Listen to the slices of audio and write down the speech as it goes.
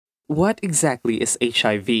what exactly is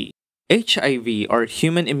HIV? HIV, or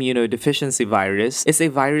human immunodeficiency virus, is a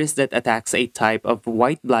virus that attacks a type of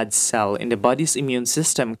white blood cell in the body's immune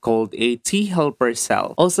system called a T helper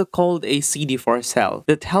cell, also called a CD4 cell,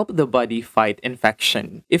 that help the body fight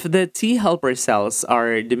infection. If the T helper cells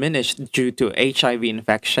are diminished due to HIV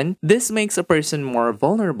infection, this makes a person more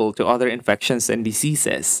vulnerable to other infections and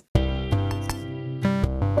diseases.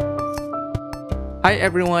 Hi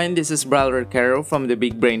everyone, this is Bral Roquero from the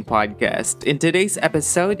Big Brain Podcast. In today's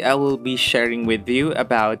episode, I will be sharing with you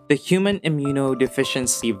about the human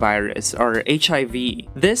immunodeficiency virus, or HIV.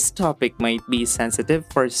 This topic might be sensitive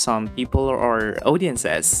for some people or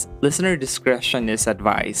audiences. Listener discretion is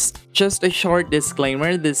advised. Just a short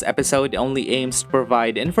disclaimer, this episode only aims to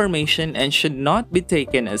provide information and should not be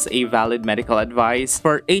taken as a valid medical advice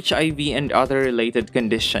for HIV and other related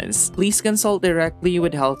conditions. Please consult directly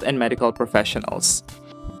with health and medical professionals.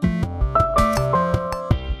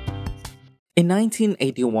 In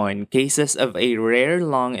 1981, cases of a rare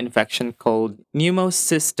lung infection called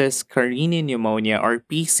pneumocystis carinii pneumonia, or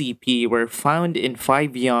PCP, were found in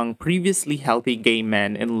 5 young, previously healthy gay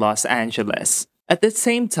men in Los Angeles. At the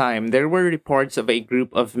same time, there were reports of a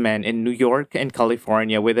group of men in New York and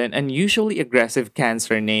California with an unusually aggressive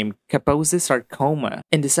cancer named Kaposi sarcoma.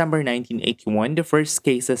 In December 1981, the first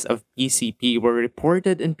cases of PCP were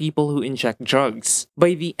reported in people who inject drugs.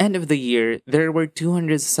 By the end of the year, there were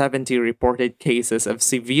 270 reported cases of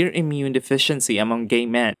severe immune deficiency among gay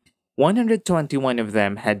men. 121 of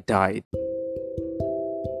them had died.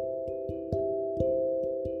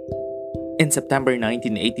 In September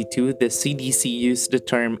 1982, the CDC used the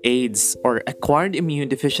term AIDS, or Acquired Immune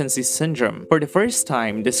Deficiency Syndrome, for the first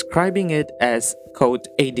time, describing it as, quote,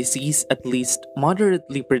 a disease at least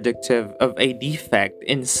moderately predictive of a defect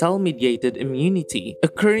in cell-mediated immunity,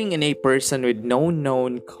 occurring in a person with no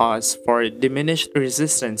known cause for diminished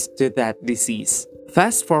resistance to that disease.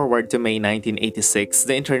 Fast forward to May 1986,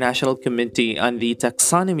 the International Committee on the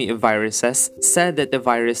Taxonomy of Viruses said that the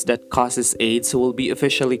virus that causes AIDS will be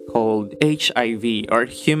officially called HIV, or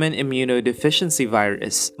Human Immunodeficiency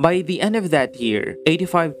Virus. By the end of that year,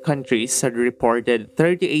 85 countries had reported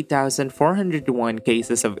 38,401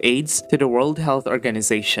 cases of AIDS to the World Health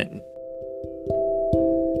Organization.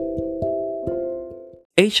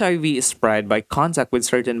 HIV is spread by contact with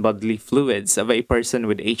certain bodily fluids of a person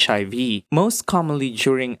with HIV, most commonly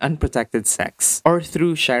during unprotected sex, or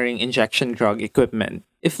through sharing injection drug equipment.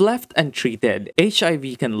 If left untreated,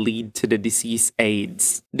 HIV can lead to the disease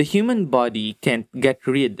AIDS. The human body can't get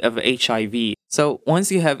rid of HIV, so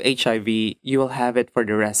once you have HIV, you will have it for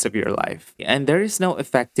the rest of your life. And there is no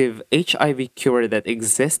effective HIV cure that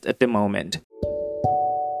exists at the moment.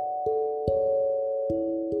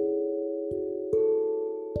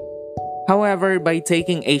 However, by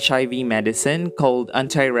taking HIV medicine called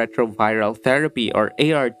antiretroviral therapy, or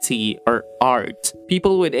ART, or ART,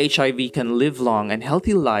 people with HIV can live long and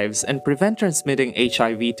healthy lives and prevent transmitting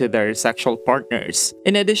HIV to their sexual partners.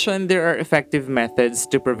 In addition, there are effective methods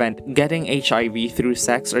to prevent getting HIV through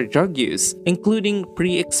sex or drug use, including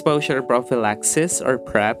pre-exposure prophylaxis, or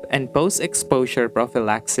PrEP, and post-exposure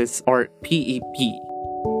prophylaxis, or PEP.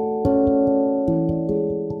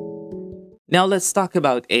 Now let's talk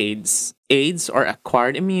about AIDS. AIDS, or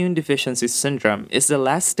Acquired Immune Deficiency Syndrome, is the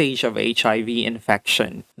last stage of HIV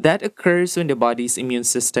infection. That occurs when the body's immune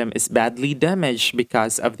system is badly damaged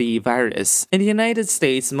because of the virus. In the United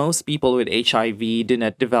States, most people with HIV do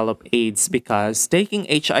not develop AIDS because taking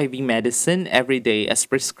HIV medicine every day as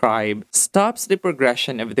prescribed stops the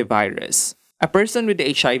progression of the virus. A person with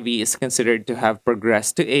HIV is considered to have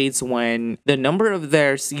progressed to AIDS when the number of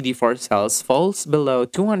their CD4 cells falls below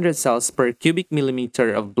 200 cells per cubic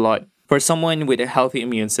millimeter of blood. For someone with a healthy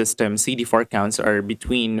immune system, CD4 counts are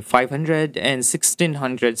between 500 and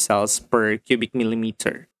 1600 cells per cubic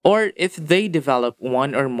millimeter. Or if they develop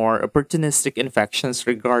one or more opportunistic infections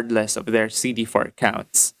regardless of their CD4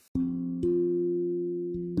 counts.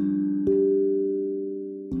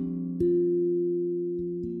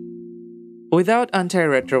 Without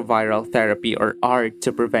antiretroviral therapy, or ART,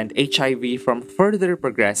 to prevent HIV from further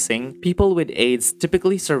progressing, people with AIDS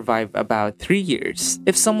typically survive about 3 years.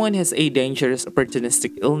 If someone has a dangerous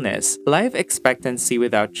opportunistic illness, life expectancy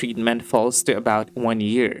without treatment falls to about 1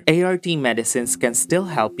 year. ART medicines can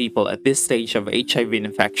still help people at this stage of HIV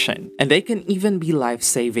infection, and they can even be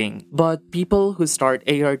life-saving. But people who start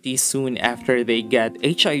ART soon after they get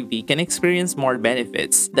HIV can experience more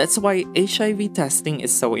benefits. That's why HIV testing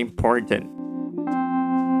is so important.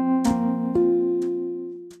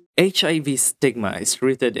 HIV stigma is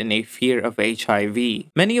rooted in a fear of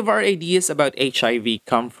HIV. Many of our ideas about HIV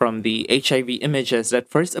come from the HIV images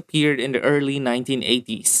that first appeared in the early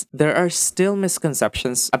 1980s. There are still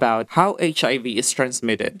misconceptions about how HIV is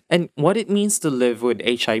transmitted and what it means to live with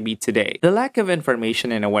HIV today. The lack of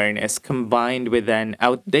information and awareness combined with an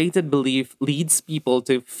outdated belief leads people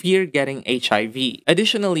to fear getting HIV.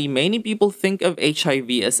 Additionally, many people think of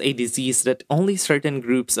HIV as a disease that only certain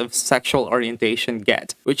groups of sexual orientation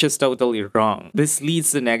get, which is totally wrong. This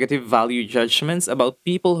leads to negative value judgments about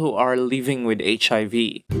people who are living with HIV.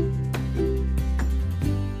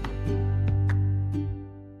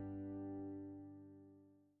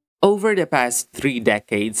 Over the past 3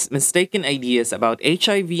 decades, mistaken ideas about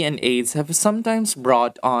HIV and AIDS have sometimes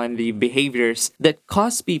brought on the behaviors that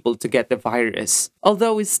cause people to get the virus.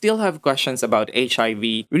 Although we still have questions about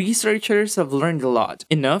HIV, researchers have learned a lot,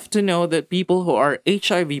 enough to know that people who are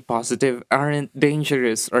HIV positive aren't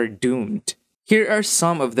dangerous or doomed. Here are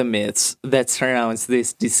some of the myths that surrounds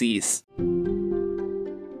this disease.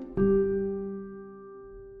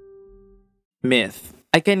 Myth: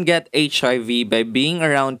 I can get HIV by being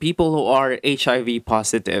around people who are HIV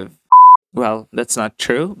positive. Well, that's not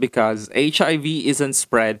true because HIV isn't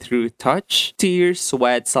spread through touch, tears,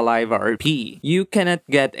 sweat, saliva, or pee. You cannot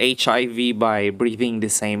get HIV by breathing the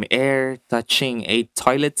same air, touching a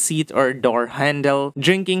toilet seat or door handle,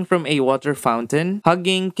 drinking from a water fountain,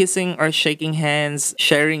 hugging, kissing, or shaking hands,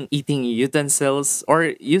 sharing eating utensils,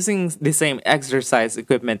 or using the same exercise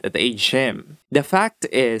equipment at a gym. The fact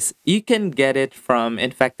is, you can get it from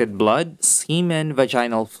infected blood, semen,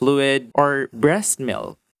 vaginal fluid, or breast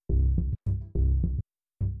milk.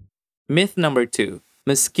 Myth number 2.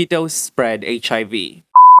 Mosquitoes spread HIV.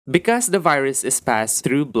 Because the virus is passed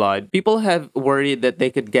through blood, people have worried that they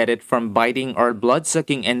could get it from biting or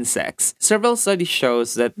blood-sucking insects. Several studies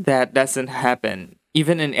shows that that doesn't happen,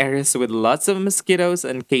 even in areas with lots of mosquitoes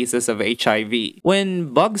and cases of HIV.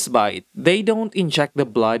 When bugs bite, they don't inject the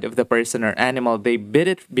blood of the person or animal they bit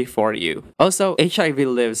it before you. Also, HIV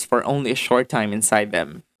lives for only a short time inside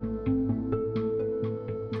them.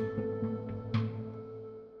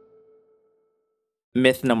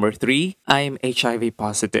 Myth number 3, I'm HIV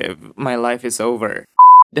positive. My life is over.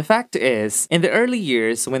 The fact is, in the early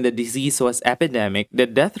years when the disease was epidemic, the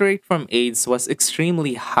death rate from AIDS was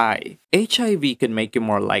extremely high. HIV could make you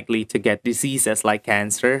more likely to get diseases like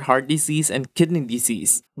cancer, heart disease, and kidney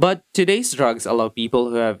disease. But today's drugs allow people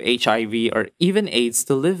who have HIV or even AIDS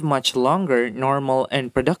to live much longer, normal,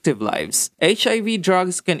 and productive lives. HIV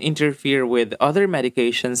drugs can interfere with other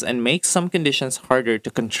medications and make some conditions harder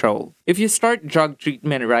to control. If you start drug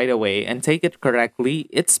treatment right away and take it correctly,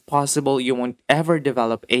 it's possible you won't ever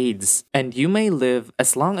develop AIDS, and you may live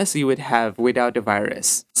as long as you would have without the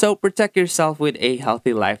virus. So protect yourself with a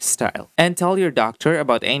healthy lifestyle. And tell your doctor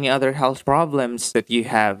about any other health problems that you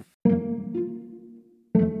have.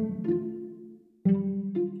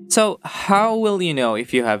 So, how will you know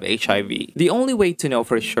if you have HIV? The only way to know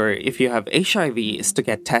for sure if you have HIV is to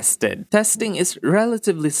get tested. Testing is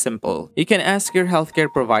relatively simple. You can ask your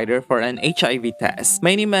healthcare provider for an HIV test.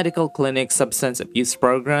 Many medical clinics, substance abuse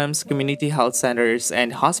programs, community health centers,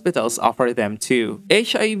 and hospitals offer them too.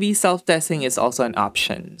 HIV self-testing is also an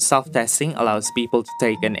option. Self-testing allows people to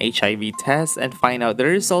take an HIV test and find out the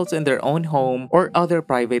results in their own home or other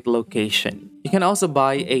private location. You can also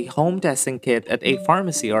buy a home testing kit at a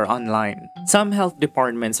pharmacy or online. Some health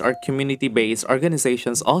departments or community-based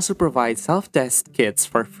organizations also provide self-test kits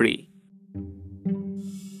for free.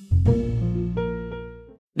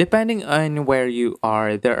 Depending on where you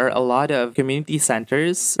are, there are a lot of community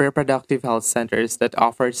centers, reproductive health centers that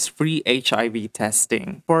offers free HIV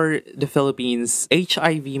testing. For the Philippines,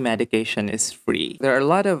 HIV medication is free. There are a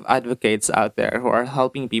lot of advocates out there who are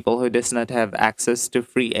helping people who does not have access to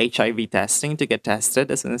free HIV testing to get tested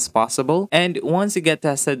as soon as possible. And once you get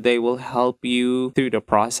tested, they will help you through the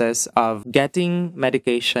process of getting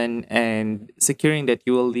medication and securing that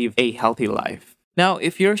you will live a healthy life. Now,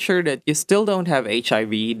 if you're sure that you still don't have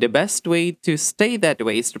HIV, the best way to stay that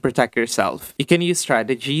way is to protect yourself. You can use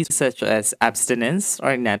strategies such as abstinence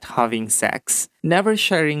or not having sex, never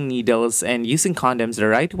sharing needles, and using condoms the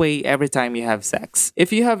right way every time you have sex.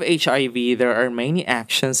 If you have HIV, there are many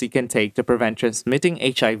actions you can take to prevent transmitting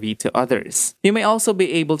HIV to others. You may also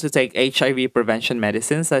be able to take HIV prevention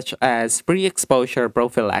medicines such as pre-exposure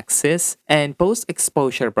prophylaxis and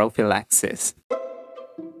post-exposure prophylaxis.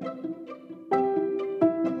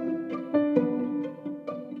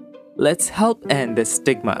 Let's help end the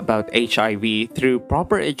stigma about HIV through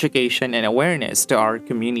proper education and awareness to our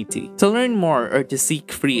community. To learn more or to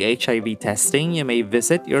seek free HIV testing, you may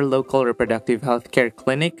visit your local reproductive healthcare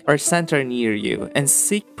clinic or center near you and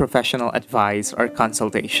seek professional advice or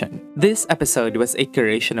consultation. This episode was a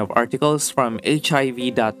curation of articles from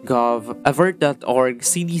hiv.gov, avert.org,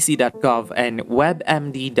 cdc.gov, and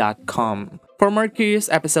webmd.com. For more curious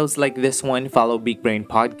episodes like this one, follow Big Brain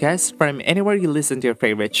Podcast from anywhere you listen to your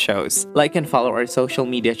favorite shows. Like and follow our social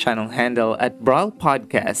media channel handle at Brawl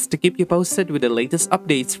Podcast to keep you posted with the latest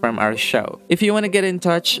updates from our show. If you want to get in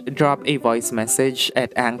touch, drop a voice message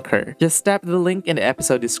at Anchor. Just tap the link in the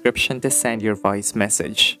episode description to send your voice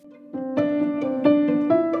message.